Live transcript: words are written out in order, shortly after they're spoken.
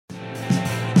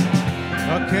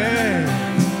Okay.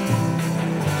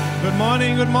 Good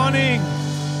morning, good morning.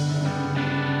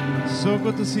 So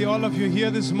good to see all of you here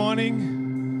this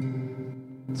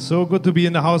morning. So good to be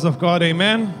in the house of God,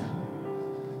 amen.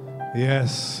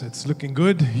 Yes, it's looking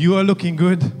good. You are looking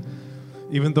good.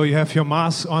 Even though you have your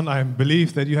mask on, I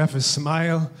believe that you have a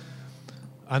smile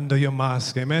under your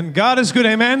mask, amen. God is good,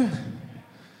 amen.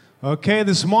 Okay,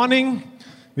 this morning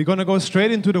we're going to go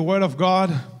straight into the Word of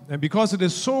God. And because it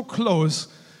is so close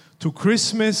to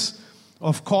Christmas,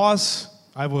 of course,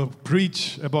 I will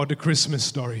preach about the Christmas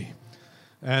story.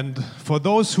 And for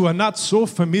those who are not so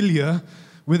familiar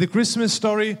with the Christmas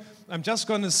story, I'm just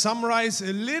going to summarize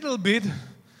a little bit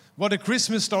what the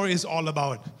Christmas story is all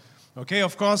about. Okay,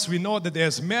 of course, we know that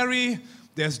there's Mary,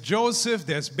 there's Joseph,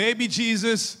 there's baby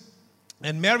Jesus,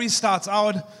 and Mary starts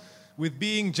out with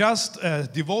being just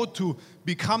devoted to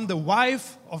become the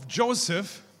wife of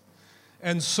Joseph.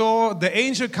 And so the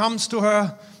angel comes to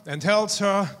her and tells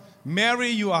her, Mary,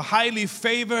 you are highly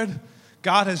favored.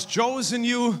 God has chosen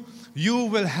you. You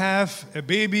will have a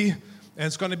baby, and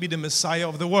it's going to be the Messiah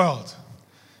of the world.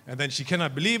 And then she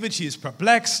cannot believe it. She is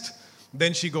perplexed.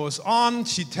 Then she goes on.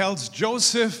 She tells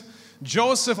Joseph.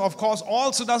 Joseph, of course,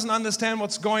 also doesn't understand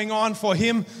what's going on. For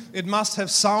him, it must have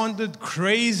sounded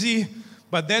crazy.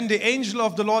 But then the angel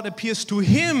of the Lord appears to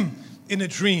him in a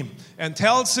dream and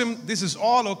tells him, this is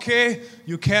all okay.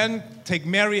 You can take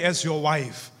Mary as your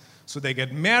wife. So they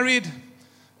get married,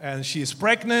 and she is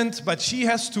pregnant, but she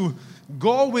has to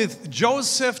go with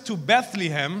Joseph to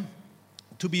Bethlehem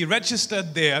to be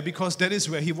registered there because that is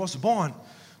where he was born.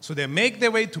 So they make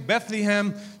their way to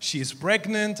Bethlehem. She is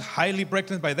pregnant, highly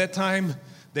pregnant by that time.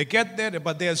 They get there,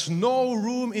 but there's no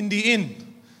room in the inn.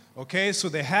 Okay, so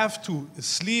they have to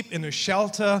sleep in a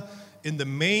shelter in the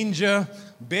manger.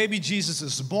 Baby Jesus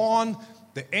is born.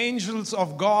 The angels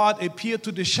of God appear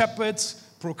to the shepherds,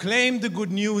 proclaim the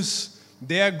good news.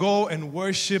 There go and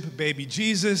worship baby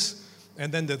Jesus.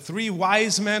 And then the three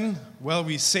wise men, well,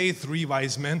 we say three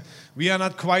wise men. We are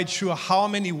not quite sure how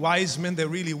many wise men there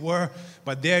really were,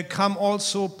 but they come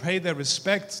also, pay their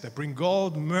respects. They bring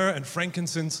gold, myrrh, and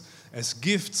frankincense as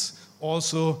gifts.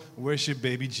 Also worship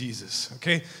baby Jesus,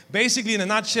 okay? Basically, in a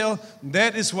nutshell,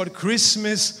 that is what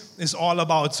Christmas is all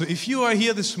about. So if you are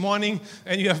here this morning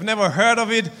and you have never heard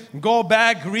of it, go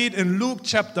back, read in Luke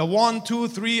chapter 1, 2,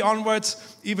 3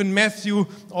 onwards, even Matthew,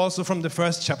 also from the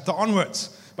first chapter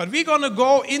onwards. But we're going to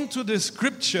go into the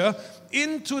scripture,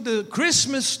 into the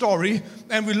Christmas story,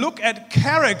 and we look at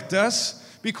characters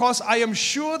because I am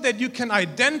sure that you can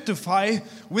identify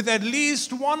with at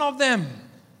least one of them.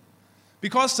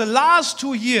 Because the last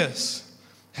 2 years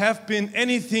have been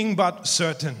anything but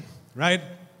certain, right?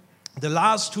 The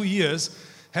last 2 years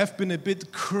have been a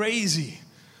bit crazy.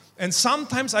 And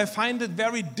sometimes I find it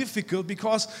very difficult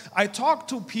because I talk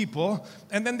to people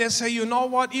and then they say, you know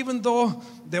what, even though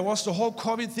there was the whole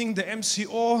COVID thing, the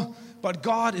MCO, but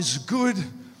God is good.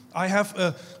 I have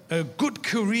a good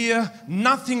career.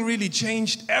 Nothing really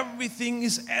changed. Everything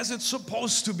is as it's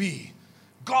supposed to be.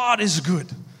 God is good.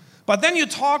 But then you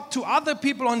talk to other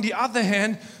people on the other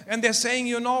hand, and they're saying,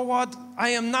 you know what, I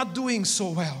am not doing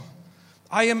so well.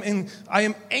 I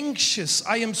am anxious,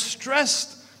 I am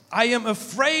stressed, I am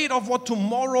afraid of what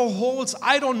tomorrow holds.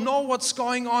 I don't know what's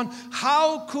going on.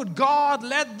 How could God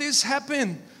let this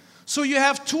happen? So you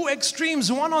have two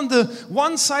extremes. One on the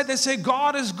one side, they say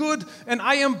God is good and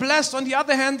I am blessed. On the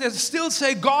other hand, they still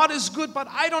say God is good, but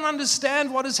I don't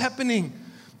understand what is happening.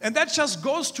 And that just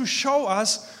goes to show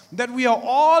us that we are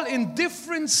all in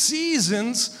different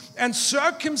seasons and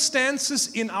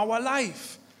circumstances in our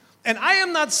life. And I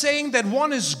am not saying that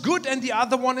one is good and the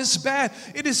other one is bad.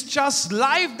 It is just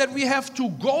life that we have to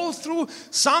go through.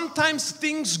 Sometimes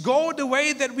things go the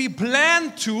way that we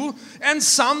plan to, and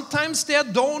sometimes they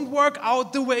don't work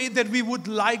out the way that we would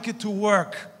like it to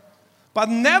work. But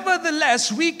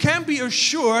nevertheless, we can be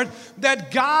assured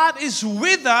that God is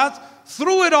with us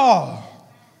through it all.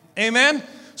 Amen.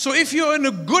 So if you're in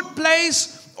a good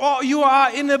place or you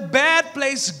are in a bad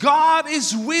place, God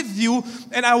is with you.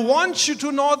 And I want you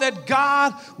to know that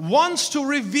God wants to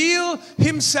reveal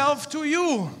Himself to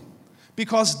you,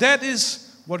 because that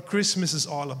is what Christmas is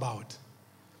all about.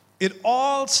 It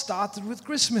all started with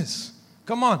Christmas.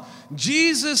 Come on.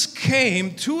 Jesus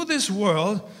came to this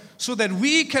world so that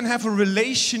we can have a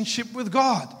relationship with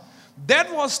God.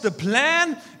 That was the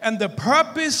plan and the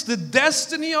purpose, the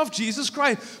destiny of Jesus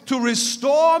Christ, to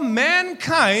restore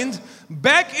mankind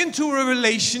back into a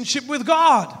relationship with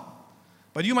God.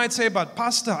 But you might say, but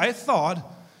Pastor, I thought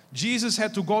Jesus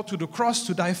had to go to the cross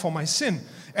to die for my sin.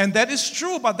 And that is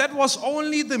true, but that was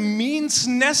only the means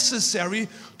necessary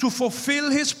to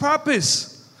fulfill His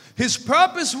purpose. His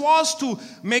purpose was to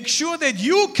make sure that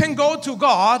you can go to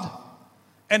God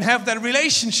and have that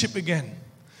relationship again.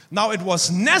 Now it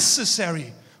was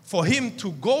necessary for him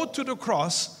to go to the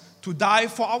cross to die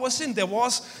for our sin. There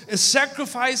was a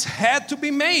sacrifice had to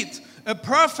be made, a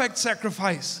perfect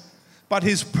sacrifice. But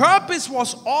his purpose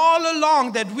was all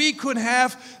along that we could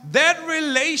have that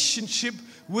relationship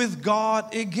with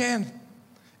God again.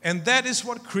 And that is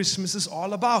what Christmas is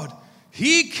all about.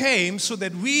 He came so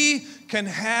that we can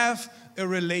have a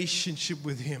relationship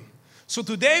with him. So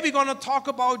today we're going to talk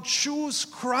about choose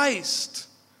Christ.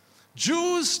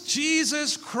 Choose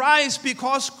Jesus Christ,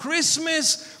 because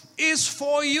Christmas is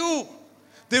for you.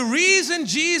 The reason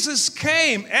Jesus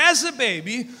came as a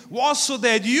baby was so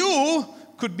that you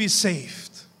could be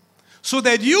saved, so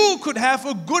that you could have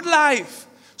a good life,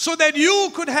 so that you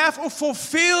could have a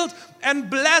fulfilled and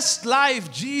blessed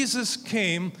life. Jesus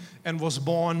came and was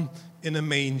born in a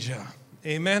manger.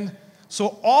 Amen.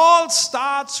 So all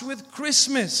starts with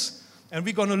Christmas. And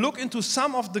we're going to look into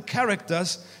some of the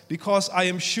characters, because I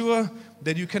am sure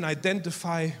that you can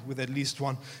identify with at least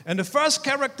one. And the first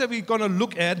character we're going to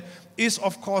look at is,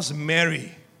 of course,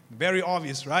 Mary. Very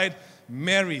obvious, right?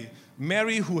 Mary.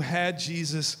 Mary who had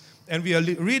Jesus. And we are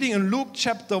reading in Luke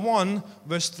chapter 1,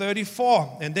 verse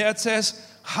 34. And there it says,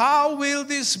 "How will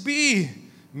this be?"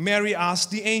 Mary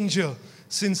asked the angel,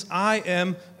 "since I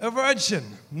am a virgin."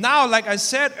 Now, like I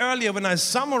said earlier when I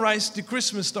summarized the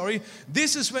Christmas story,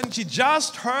 this is when she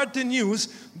just heard the news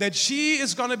that she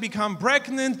is going to become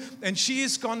pregnant and she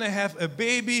is going to have a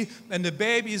baby, and the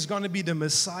baby is going to be the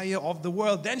Messiah of the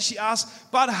world. Then she asked,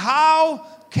 "But how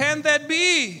can that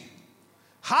be?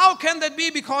 How can that be?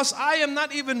 Because I am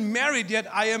not even married yet.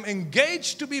 I am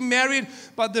engaged to be married,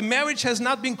 but the marriage has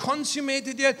not been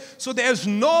consummated yet. So there's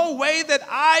no way that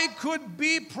I could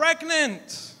be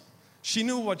pregnant." She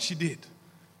knew what she did.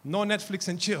 No Netflix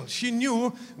and chill. She knew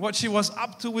what she was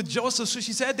up to with Joseph. So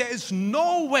she said, there is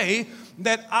no way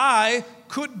that I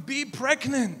could be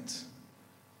pregnant.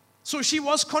 So she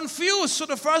was confused. So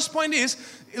the first point is,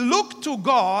 look to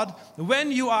God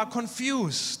when you are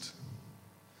confused.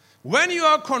 When you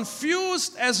are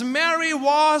confused, as Mary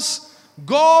was,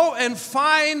 go and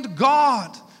find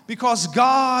God, because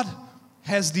God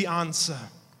has the answer.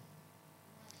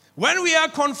 When we are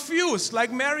confused,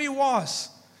 like Mary was,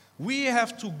 we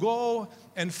have to go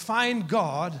and find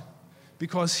God,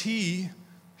 because He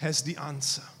has the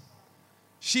answer.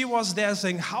 She was there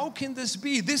saying, how can this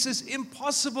be? This is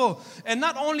impossible. And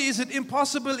not only is it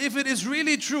impossible, if it is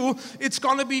really true, it's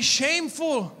going to be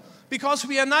shameful. Because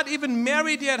we are not even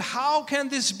married yet. How can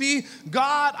this be?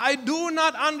 God, I do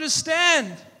not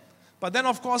understand. But then,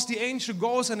 of course, the angel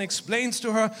goes and explains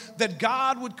to her that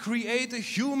God would create a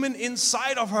human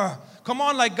inside of her. Come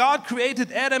on, like God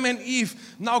created Adam and Eve.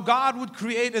 Now God would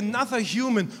create another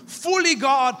human, fully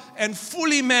God and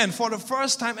fully man. For the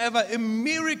first time ever, a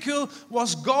miracle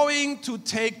was going to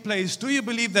take place. Do you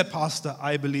believe that, Pastor?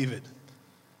 I believe it.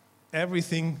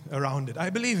 Everything around it. I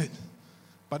believe it.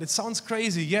 But it sounds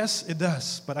crazy. Yes, it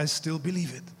does. But I still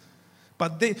believe it.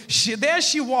 But there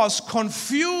she was,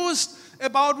 confused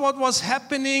about what was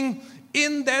happening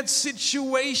in that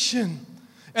situation.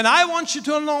 And I want you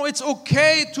to know it's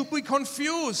okay to be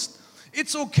confused.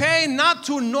 It's okay not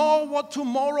to know what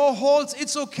tomorrow holds.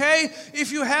 It's okay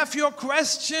if you have your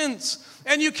questions.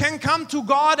 And you can come to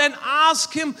God and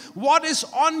ask Him what is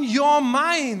on your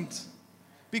mind.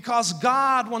 Because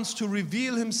God wants to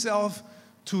reveal Himself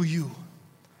to you.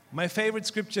 My favorite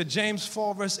scripture, James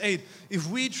 4 verse 8. If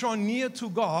we draw near to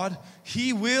God,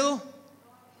 He will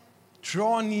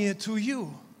draw near to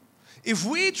you. If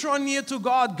we draw near to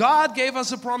God, God gave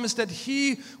us a promise that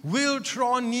He will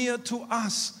draw near to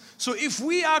us. So if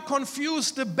we are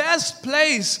confused, the best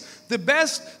place, the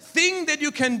best thing that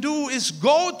you can do is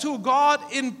go to God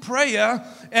in prayer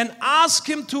and ask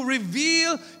Him to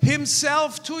reveal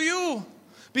Himself to you.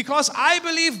 Because I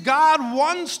believe God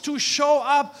wants to show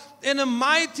up in a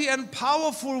mighty and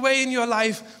powerful way in your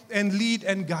life and lead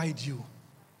and guide you.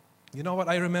 You know what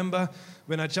I remember?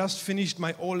 When I just finished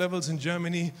my O-levels in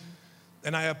Germany,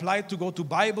 and I applied to go to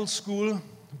Bible school,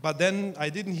 but then I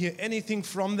didn't hear anything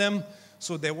from them,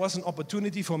 so there was an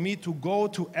opportunity for me to go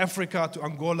to Africa, to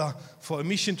Angola, for a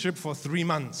mission trip for 3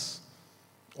 months,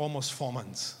 almost 4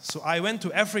 months. So I went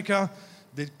to Africa,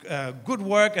 did good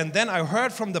work, and then I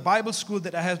heard from the Bible school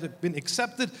that I had been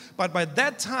accepted, but by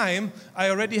that time, I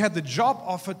already had the job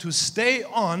offer to stay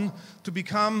on to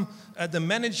become the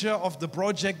manager of the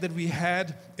project that we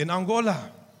had in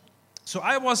Angola. So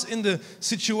I was in the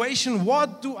situation,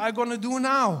 what do I going to do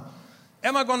now?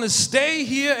 Am I going to stay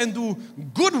here and do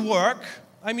good work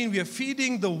I mean, we are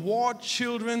feeding the war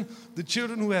children, the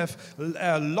children who have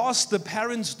lost their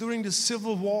parents during the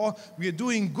Civil War. We are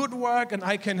doing good work, and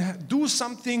I can do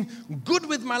something good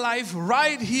with my life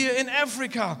right here in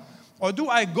Africa. Or do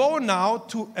I go now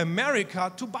to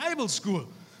America to Bible school?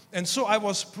 And so I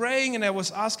was praying and I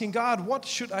was asking God, what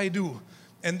should I do?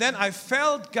 And then I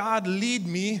felt God lead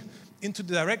me into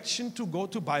the direction to go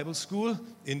to Bible school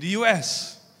in the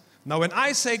US. Now, when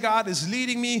I say God is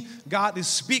leading me, God is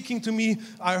speaking to me,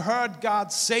 I heard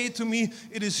God say to me,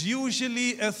 it is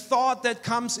usually a thought that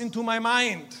comes into my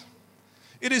mind.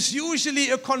 It is usually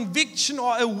a conviction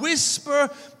or a whisper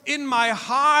in my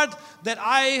heart that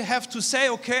I have to say,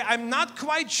 okay, I'm not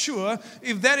quite sure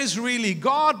if that is really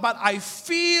God, but I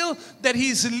feel that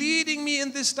He's leading me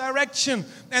in this direction.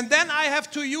 And then I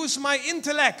have to use my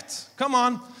intellect. Come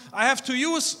on. I have to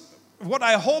use what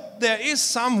I hope there is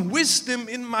some wisdom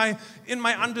in my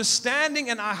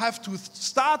understanding, and I have to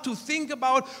start to think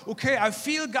about, okay, I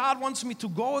feel God wants me to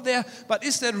go there, but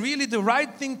is that really the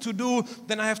right thing to do?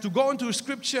 Then I have to go into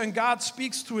Scripture, and God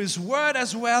speaks through His Word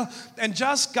as well, and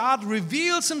just God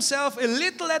reveals Himself a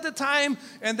little at a time,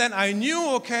 and then I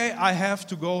knew, okay, I have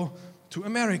to go to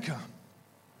America.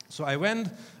 So I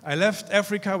left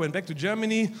Africa, went back to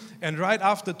Germany, and right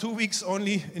after 2 weeks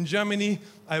only in Germany,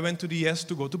 I went to the US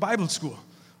to go to Bible school.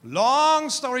 Long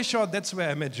story short, that's where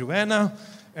I met Joanna,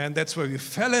 and that's where we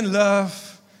fell in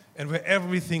love, and where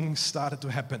everything started to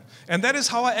happen. And that is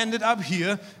how I ended up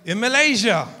here in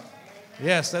Malaysia.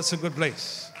 Yes, that's a good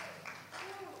place.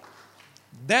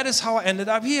 That is how I ended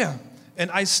up here.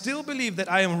 And I still believe that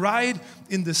I am right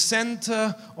in the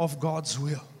center of God's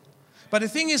will. But the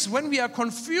thing is, when we are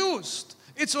confused,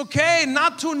 it's okay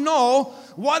not to know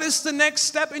what is the next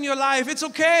step in your life. It's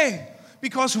okay.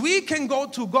 Because we can go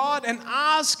to God and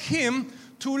ask Him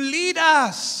to lead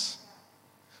us,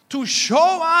 to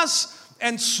show us,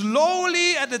 and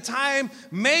slowly at a time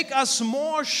make us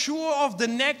more sure of the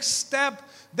next step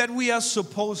that we are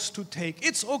supposed to take.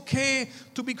 It's okay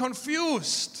to be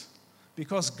confused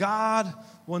because God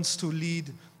wants to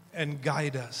lead and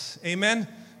guide us. Amen.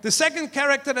 The second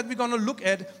character that we're going to look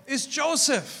at is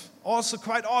Joseph. Also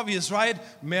quite obvious, right?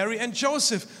 Mary and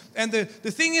Joseph. And the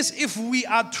thing is, if we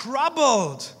are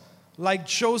troubled like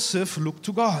Joseph, look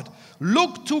to God.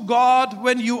 Look to God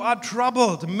when you are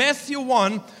troubled. Matthew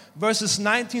 1, verses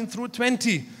 19 through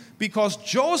 20. Because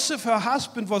Joseph, her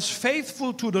husband, was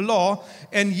faithful to the law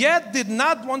and yet did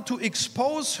not want to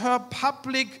expose her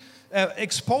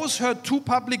to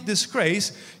public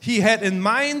disgrace, he had in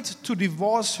mind to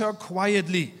divorce her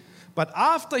quietly. But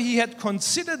after he had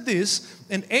considered this,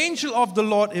 an angel of the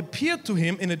Lord appeared to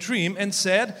him in a dream and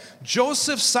said,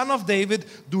 Joseph, son of David,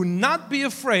 do not be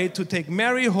afraid to take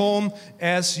Mary home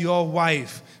as your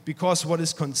wife, because what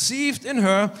is conceived in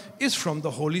her is from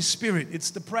the Holy Spirit.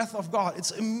 It's the breath of God.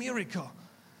 It's a miracle.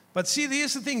 But see,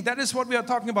 here's the thing. That is what we are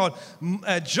talking about.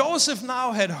 Joseph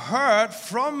now had heard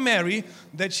from Mary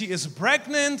that she is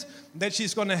pregnant, that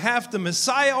she's going to have the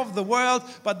Messiah of the world,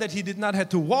 but that he did not have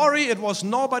to worry. It was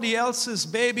nobody else's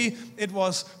baby. It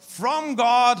was from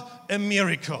God, a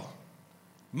miracle.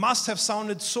 Must have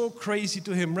sounded so crazy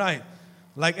to him, right?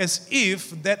 Like as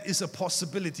if that is a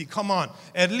possibility. Come on,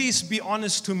 at least be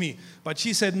honest to me. But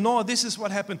she said, no, this is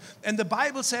what happened. And the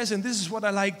Bible says, and this is what I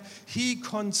like, he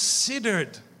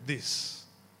considered this.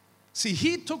 See,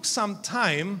 he took some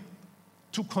time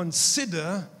to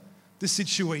consider the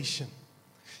situation.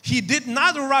 He did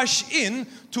not rush in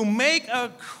to make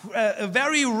a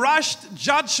very rushed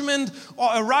judgment or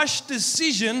a rushed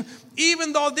decision,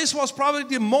 even though this was probably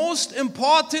the most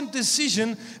important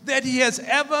decision that he has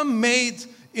ever made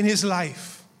in his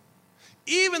life.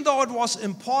 Even though it was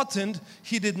important,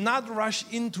 he did not rush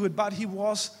into it, but he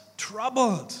was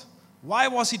troubled. Why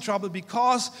was he troubled?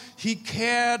 Because he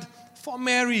cared for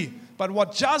Mary. But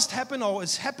what just happened or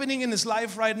is happening in his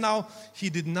life right now, he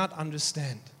did not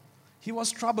understand. He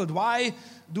was troubled. Why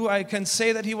do I can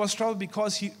say that he was troubled?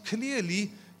 Because he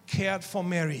clearly cared for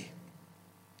Mary.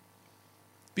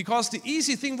 Because the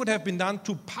easy thing would have been done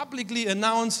to publicly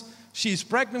announce she's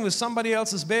pregnant with somebody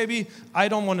else's baby. I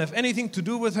don't want to have anything to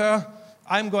do with her.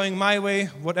 I'm going my way.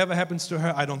 Whatever happens to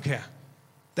her, I don't care.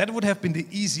 That would have been the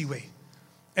easy way.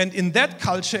 And in that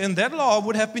culture, in that law,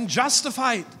 would have been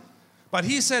justified. But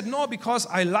he said, no, because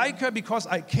I like her, because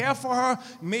I care for her,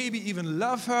 maybe even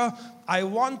love her, I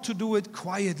want to do it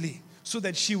quietly so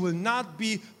that she will not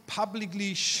be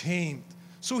publicly shamed.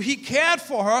 So he cared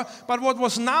for her, but what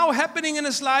was now happening in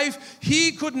his life,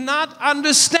 he could not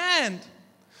understand.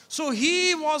 So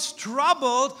he was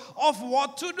troubled of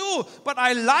what to do. But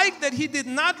I like that he did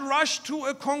not rush to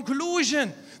a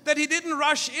conclusion, that he didn't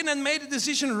rush in and made a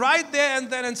decision right there and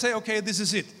then and say, okay, this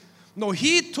is it. No,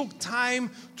 he took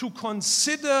time to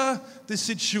consider the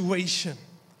situation.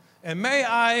 And may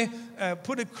I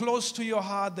put it close to your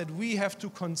heart that we have to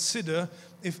consider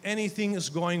if anything is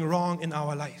going wrong in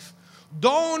our life.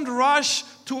 Don't rush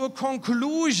to a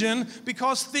conclusion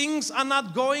because things are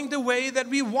not going the way that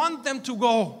we want them to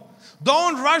go.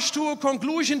 Don't rush to a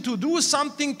conclusion to do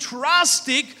something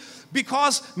drastic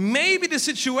because maybe the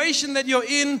situation that you're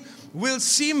in will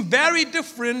seem very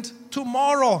different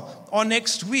tomorrow or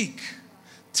next week.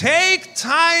 Take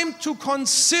time to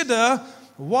consider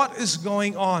what is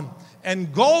going on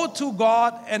and go to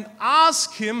God and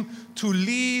ask Him to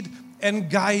lead and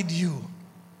guide you.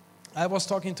 I was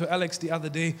talking to Alex the other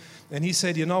day, and he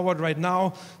said, you know what, right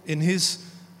now in his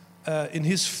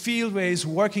field where he's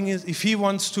working, if he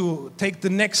wants to take the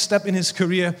next step in his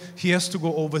career, he has to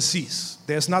go overseas.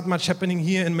 There's not much happening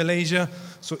here in Malaysia,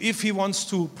 so if he wants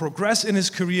to progress in his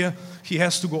career, he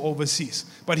has to go overseas.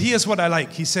 But here's what I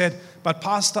like. He said, but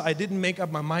Pastor, I didn't make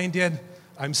up my mind yet.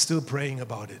 I'm still praying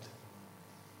about it.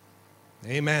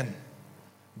 Amen.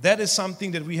 That is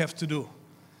something that we have to do.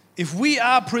 If we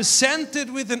are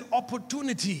presented with an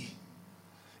opportunity,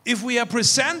 if we are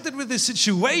presented with a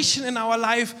situation in our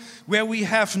life where we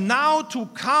have now to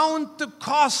count the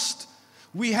cost,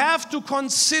 we have to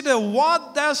consider,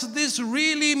 what does this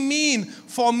really mean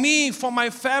for me, for my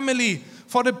family,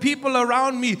 for the people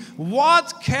around me?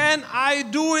 What can I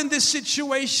do in this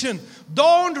situation?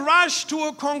 Don't rush to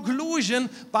a conclusion,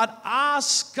 but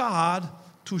ask God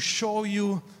to show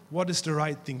you what is the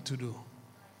right thing to do.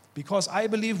 Because I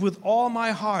believe with all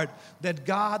my heart that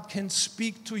God can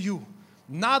speak to you.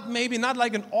 Not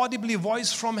like an audibly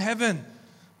voice from heaven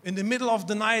in the middle of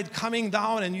the night coming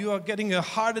down and you are getting a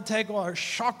heart attack or a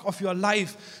shock of your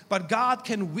life. But God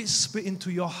can whisper into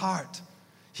your heart.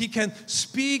 He can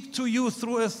speak to you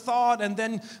through a thought and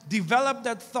then develop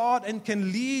that thought and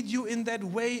can lead you in that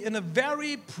way in a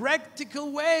very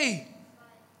practical way.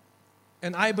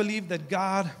 And I believe that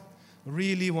God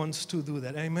really wants to do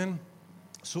that. Amen.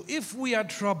 So if we are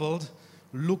troubled,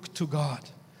 look to God.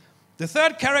 The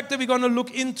third character we're going to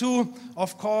look into,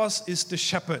 of course, is the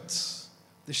shepherds.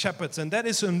 The shepherds. And that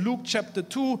is in Luke chapter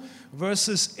 2,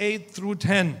 verses 8 through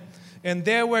 10. And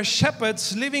there were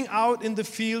shepherds living out in the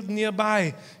field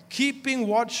nearby, keeping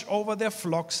watch over their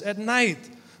flocks at night.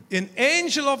 An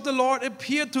angel of the Lord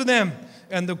appeared to them,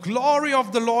 and the glory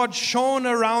of the Lord shone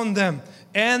around them,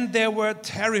 and they were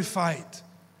terrified.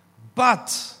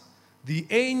 But the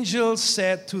angel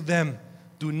said to them,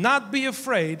 do not be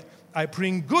afraid. I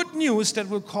bring good news that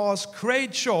will cause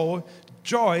great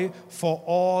joy for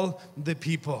all the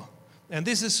people. And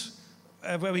this is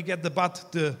where we get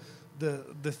the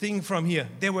thing from here.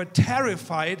 They were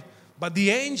terrified, but the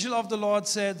angel of the Lord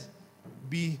said,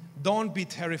 don't be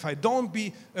terrified. Don't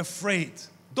be afraid.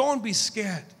 Don't be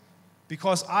scared.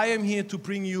 Because I am here to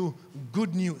bring you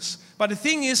good news. But the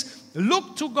thing is,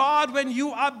 look to God when you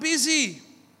are busy.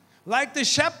 Like the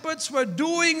shepherds were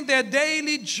doing their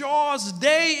daily chores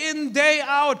day in, day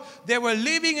out. They were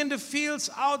living in the fields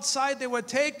outside. They were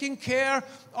taking care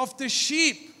of the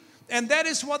sheep. And that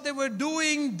is what they were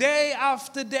doing day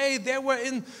after day. They were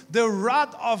in the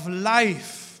rut of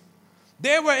life.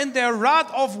 They were in their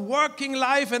rut of working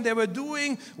life, and they were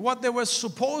doing what they were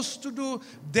supposed to do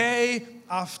day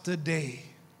after day.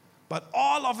 But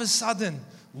all of a sudden,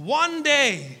 one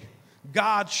day,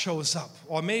 God shows up.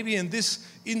 Or maybe in this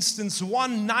instance,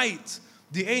 one night,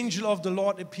 the angel of the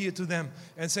Lord appeared to them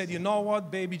and said, you know what,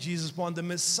 baby Jesus is born. The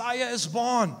Messiah is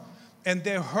born. And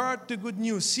they heard the good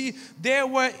news. See, they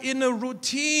were in a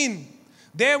routine.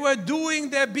 They were doing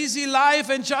their busy life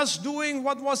and just doing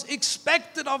what was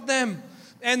expected of them.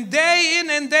 And day in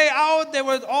and day out, they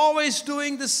were always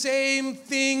doing the same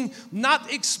thing,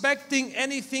 not expecting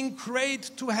anything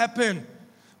great to happen.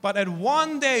 But at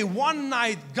one day, one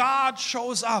night, God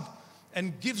shows up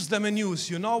and gives them a news.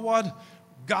 You know what?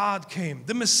 God came.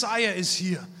 The Messiah is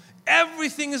here.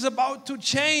 Everything is about to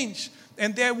change.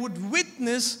 And they would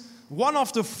witness one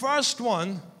of the first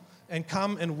one and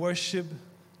come and worship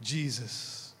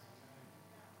Jesus.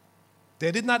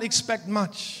 They did not expect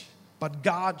much, but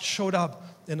God showed up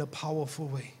in a powerful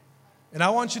way. And I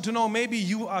want you to know, maybe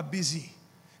you are busy.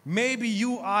 Maybe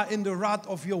you are in the rut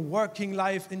of your working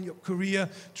life, in your career,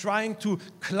 trying to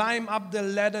climb up the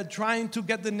ladder, trying to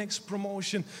get the next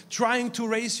promotion, trying to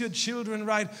raise your children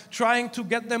right, trying to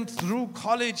get them through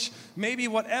college. Maybe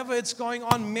whatever it's going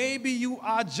on, maybe you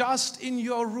are just in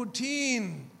your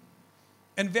routine.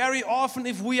 And very often,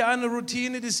 if we are in a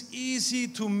routine, it is easy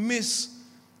to miss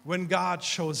when God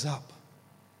shows up.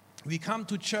 We come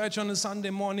to church on a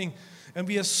Sunday morning, and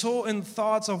we are so in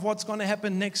thoughts of what's going to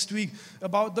happen next week,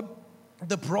 about the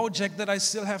the project that I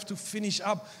still have to finish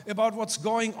up, about what's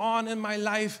going on in my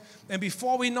life. And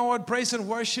before we know it, praise and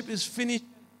worship is finished.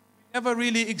 We never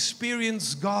really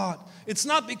experience God. It's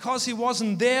not because He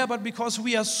wasn't there, but because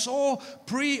we are so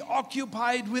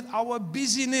preoccupied with our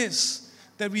busyness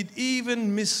that we'd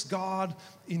even miss God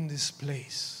in this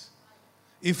place.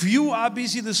 If you are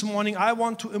busy this morning, I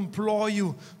want to implore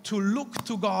you to look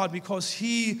to God, because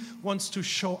He wants to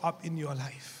show up in your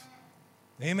life.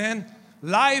 Amen.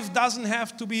 Life doesn't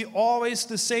have to be always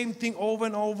the same thing over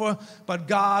and over, but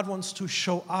God wants to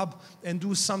show up and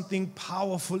do something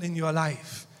powerful in your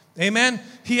life. Amen.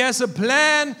 He has a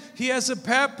plan. He has a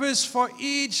purpose for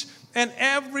each and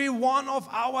every one of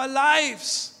our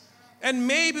lives. And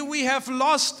maybe we have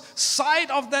lost sight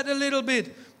of that a little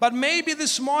bit. But maybe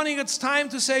this morning it's time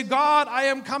to say, God, I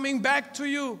am coming back to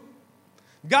you.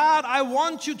 God, I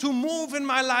want you to move in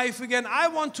my life again. I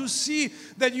want to see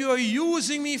that you are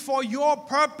using me for your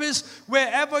purpose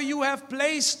wherever you have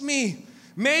placed me.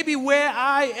 Maybe where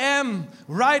I am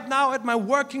right now at my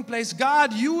working place,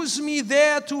 God, use me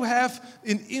there to have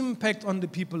an impact on the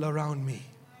people around me.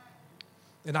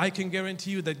 And I can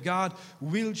guarantee you that God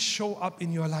will show up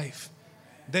in your life,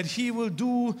 that He will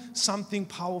do something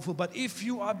powerful. But if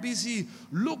you are busy,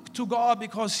 look to God,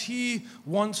 because He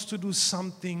wants to do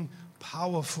something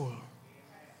powerful.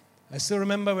 I still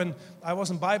remember when I was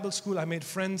in Bible school, I made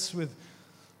friends with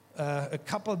a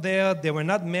couple there. They were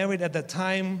not married at that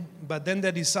time, but then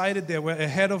they decided, they were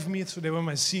ahead of me, so they were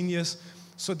my seniors.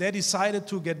 So they decided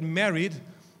to get married,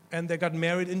 and they got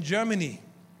married in Germany.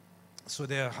 So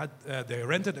they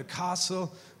rented a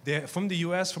castle. They're from the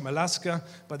US, from Alaska,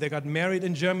 but they got married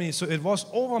in Germany. So it was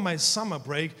over my summer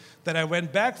break that I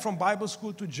went back from Bible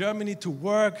school to Germany to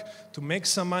work, to make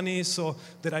some money so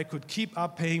that I could keep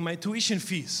up paying my tuition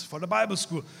fees for the Bible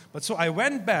school. But so I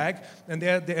went back, and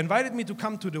they invited me to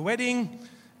come to the wedding,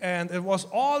 and it was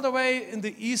all the way in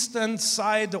the eastern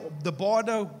side, the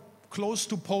border close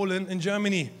to Poland in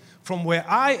Germany. From where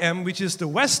I am, which is the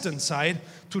western side,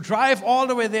 to drive all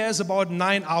the way there is about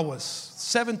 9 hours,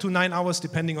 7 to 9 hours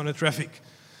depending on the traffic.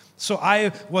 So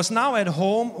I was now at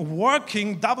home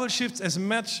working double shifts as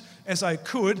much as I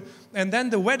could, and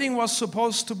then the wedding was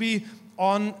supposed to be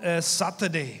on a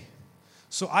Saturday.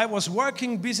 So I was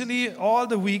working busily all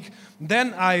the week.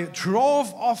 Then I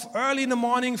drove off early in the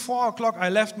morning, 4 o'clock. I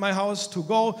left my house to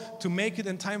go to make it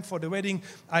in time for the wedding.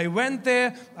 I went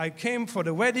there. I came for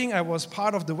the wedding. I was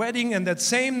part of the wedding. And that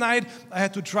same night, I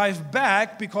had to drive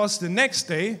back because the next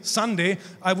day, Sunday,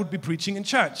 I would be preaching in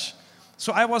church.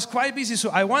 So I was quite busy. So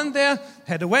I went there,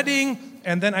 had a wedding,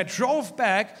 and then I drove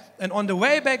back. And on the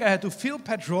way back, I had to fill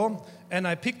petrol, and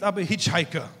I picked up a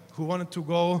hitchhiker who wanted to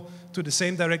go to the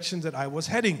same direction that I was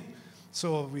heading.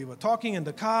 So we were talking in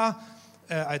the car.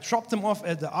 I dropped him off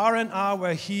at the R&R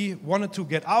where he wanted to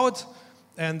get out.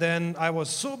 And then I was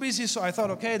so busy, so I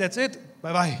thought, okay, that's it,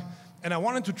 bye-bye. And I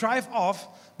wanted to drive off,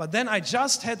 but then I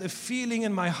just had a feeling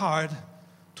in my heart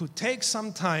to take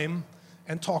some time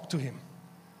and talk to him.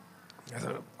 I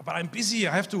thought, but I'm busy,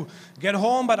 I have to get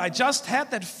home, but I just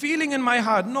had that feeling in my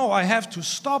heart, no, I have to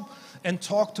stop and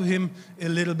talk to him a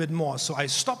little bit more. So I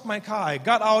stopped my car, I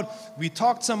got out, we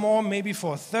talked some more, maybe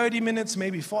for 30 minutes,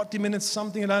 maybe 40 minutes,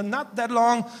 something like that, not that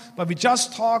long, but we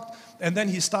just talked, and then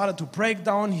he started to break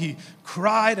down. He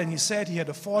cried, and he said he had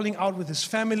a falling out with his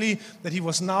family, that he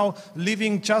was now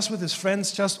living just with his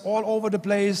friends, just all over the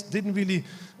place, didn't really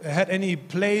had any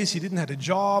place, he didn't have a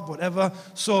job, whatever.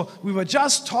 So we were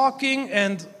just talking,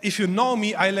 and if you know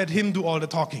me, I let him do all the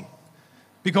talking.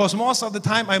 Because most of the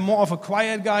time, I'm more of a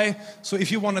quiet guy. So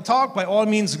if you want to talk, by all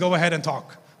means, go ahead and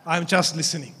talk. I'm just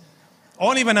listening.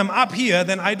 Only when I'm up here,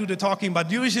 then I do the talking. But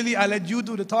usually, I let you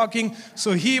do the talking.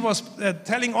 So he was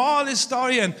telling all his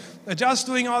story and just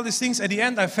doing all these things. At the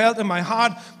end, I felt in my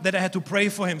heart that I had to pray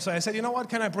for him. So I said, you know what,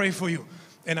 can I pray for you?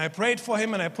 And I prayed for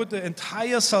him, and I put the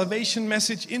entire salvation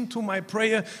message into my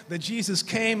prayer, that Jesus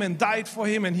came and died for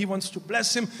him, and he wants to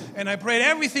bless him. And I prayed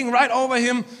everything right over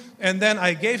him, and then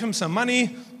I gave him some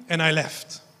money, and I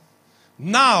left.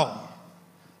 Now,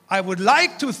 I would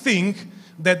like to think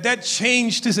that that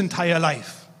changed his entire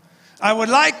life. I would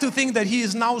like to think that he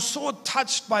is now so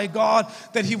touched by God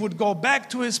that he would go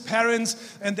back to his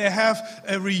parents and they have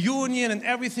a reunion and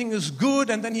everything is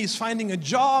good, and then he's finding a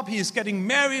job, he is getting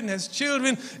married and has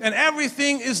children, and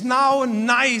everything is now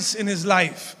nice in his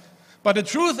life. But the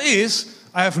truth is,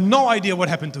 I have no idea what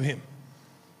happened to him.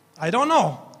 I don't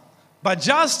know. But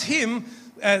just him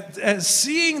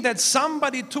seeing that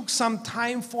somebody took some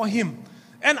time for him.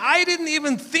 And I didn't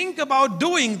even think about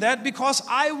doing that because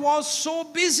I was so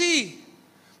busy.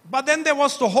 But then there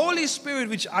was the Holy Spirit,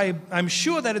 which I'm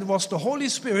sure that it was the Holy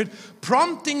Spirit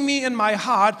prompting me in my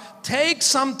heart, take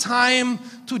some time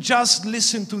to just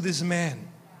listen to this man.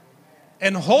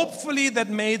 And hopefully that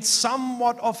made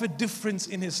somewhat of a difference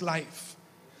in his life.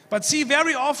 But see,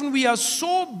 very often we are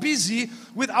so busy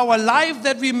with our life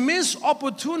that we miss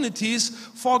opportunities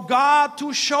for God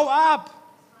to show up.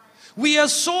 We are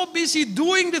so busy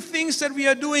doing the things that we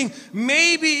are doing,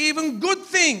 maybe even good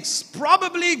things,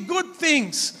 probably good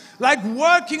things, like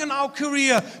working in our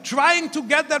career, trying to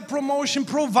get that promotion,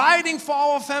 providing for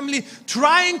our family,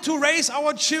 trying to raise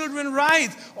our children right.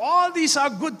 All these are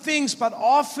good things, but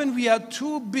often we are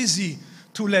too busy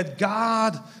to let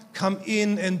God come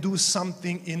in and do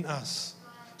something in us.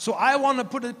 So I want to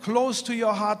put it close to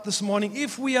your heart this morning.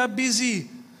 If we are busy,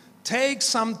 take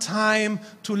some time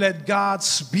to let God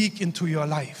speak into your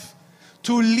life,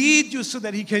 to lead you so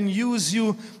that He can use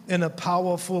you in a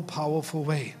powerful, powerful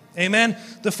way. Amen.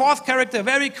 The fourth character,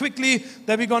 very quickly,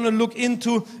 that we're going to look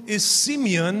into is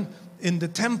Simeon in the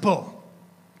temple.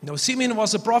 Now, Simeon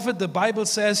was a prophet. The Bible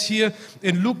says here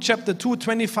in Luke chapter 2,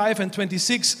 25 and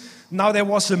 26, now there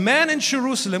was a man in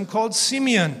Jerusalem called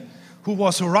Simeon who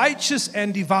was righteous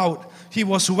and devout. He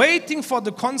was waiting for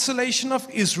the consolation of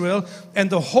Israel, and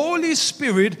the Holy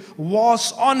Spirit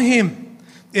was on him.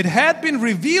 It had been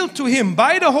revealed to him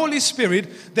by the Holy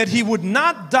Spirit that he would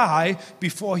not die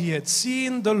before he had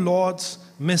seen the Lord's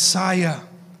Messiah.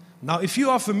 Now, if you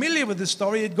are familiar with the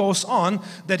story, it goes on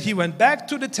that he went back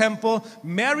to the temple.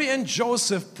 Mary and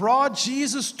Joseph brought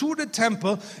Jesus to the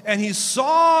temple, and he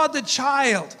saw the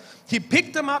child. He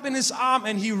picked him up in his arm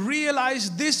and he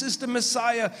realized this is the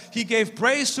Messiah. He gave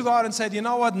praise to God and said, you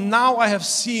know what, now I have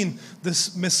seen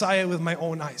this Messiah with my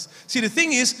own eyes. See, the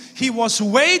thing is, he was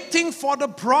waiting for the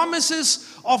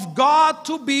promises of God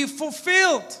to be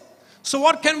fulfilled. So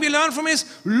what can we learn from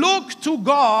this? Look to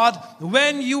God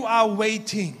when you are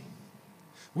waiting.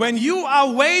 When you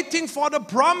are waiting for the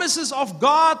promises of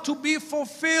God to be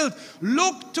fulfilled,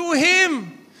 look to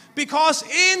Him. Because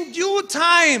in due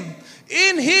time,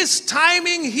 in His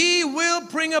timing, He will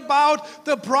bring about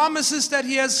the promises that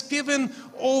He has given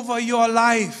over your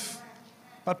life.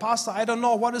 But Pastor, I don't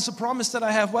know, what is the promise that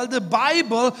I have? Well, the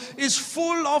Bible is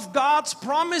full of God's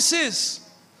promises.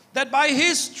 That by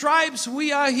His stripes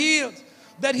we are healed.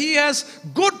 That He has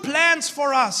good plans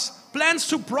for us. Plans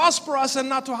to prosper us and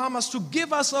not to harm us. To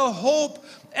give us a hope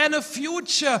and a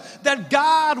future. That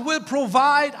God will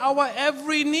provide our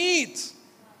every need.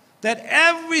 That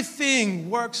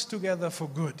everything works together for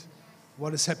good.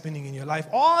 What is happening in your life?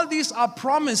 All these are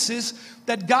promises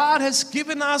that God has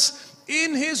given us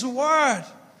in His Word.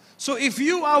 So if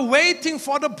you are waiting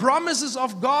for the promises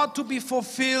of God to be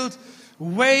fulfilled,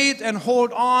 wait and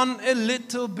hold on a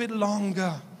little bit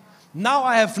longer. Now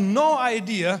I have no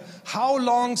idea how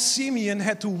long Simeon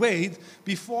had to wait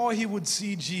before he would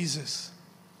see Jesus.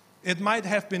 It might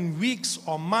have been weeks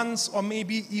or months or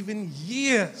maybe even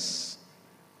years.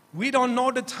 We don't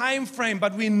know the time frame,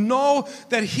 but we know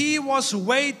that he was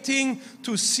waiting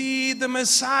to see the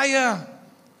Messiah.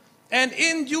 And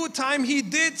in due time, he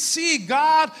did see.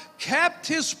 God kept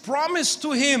His promise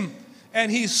to him, and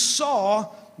he saw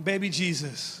baby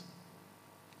Jesus.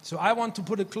 So I want to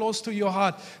put it close to your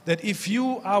heart that if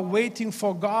you are waiting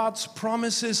for God's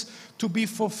promises to be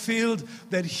fulfilled,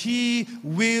 that He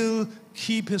will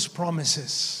keep His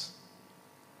promises.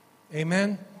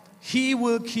 Amen. He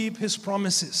will keep His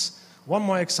promises. One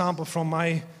more example from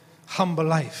my humble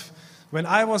life. When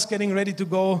I was getting ready to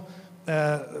go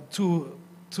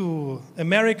to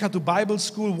America, to Bible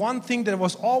school, one thing that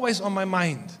was always on my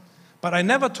mind, but I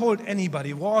never told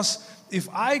anybody, was if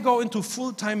I go into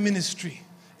full-time ministry,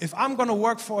 if I'm going to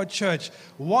work for a church,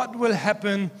 what will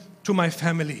happen to my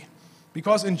family?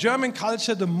 Because in German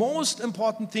culture, the most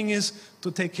important thing is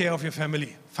to take care of your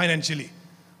family financially.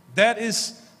 That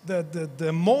is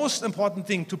the most important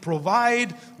thing, to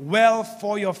provide well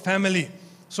for your family.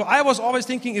 So I was always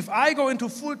thinking, if I go into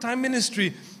full-time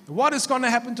ministry, what is going to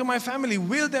happen to my family?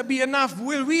 Will there be enough?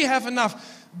 Will we have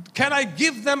enough? Can I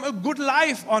give them a good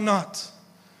life or not?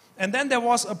 And then there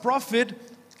was a prophet,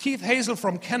 Keith Hazel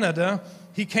from Canada.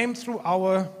 He came through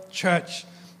our church.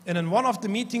 And in one of the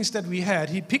meetings that we had,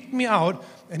 he picked me out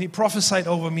and he prophesied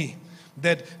over me.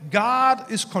 That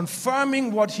God is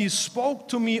confirming what He spoke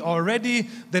to me already,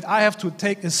 that I have to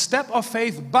take a step of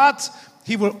faith, but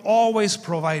He will always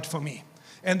provide for me.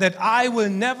 And that I will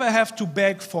never have to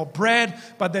beg for bread,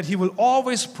 but that He will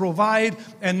always provide,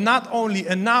 and not only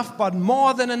enough, but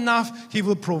more than enough, He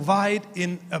will provide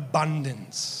in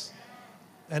abundance.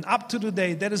 And up to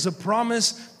today, that is a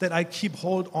promise that I keep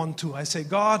hold on to. I say,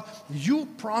 God, You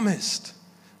promised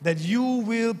that you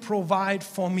will provide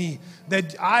for me,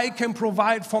 that I can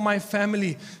provide for my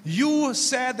family. You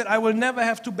said that I will never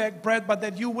have to beg bread, but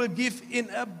that you will give in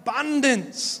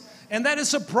abundance. And that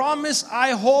is a promise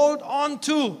I hold on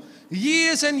to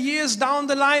years and years down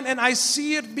the line, and I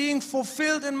see it being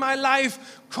fulfilled in my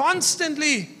life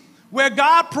constantly, where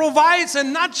God provides,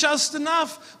 and not just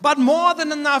enough, but more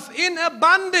than enough, in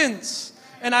abundance.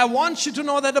 And I want you to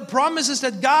know that the promises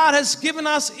that God has given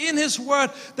us in His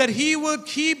Word, that He will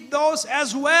keep those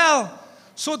as well.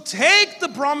 So take the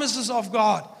promises of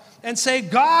God and say,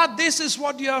 God, this is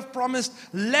what you have promised.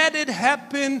 Let it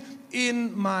happen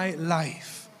in my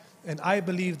life. And I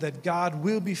believe that God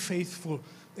will be faithful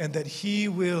and that He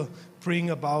will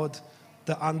bring about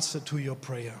the answer to your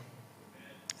prayer.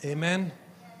 Amen.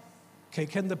 Okay,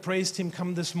 can the praise team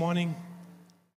come this morning?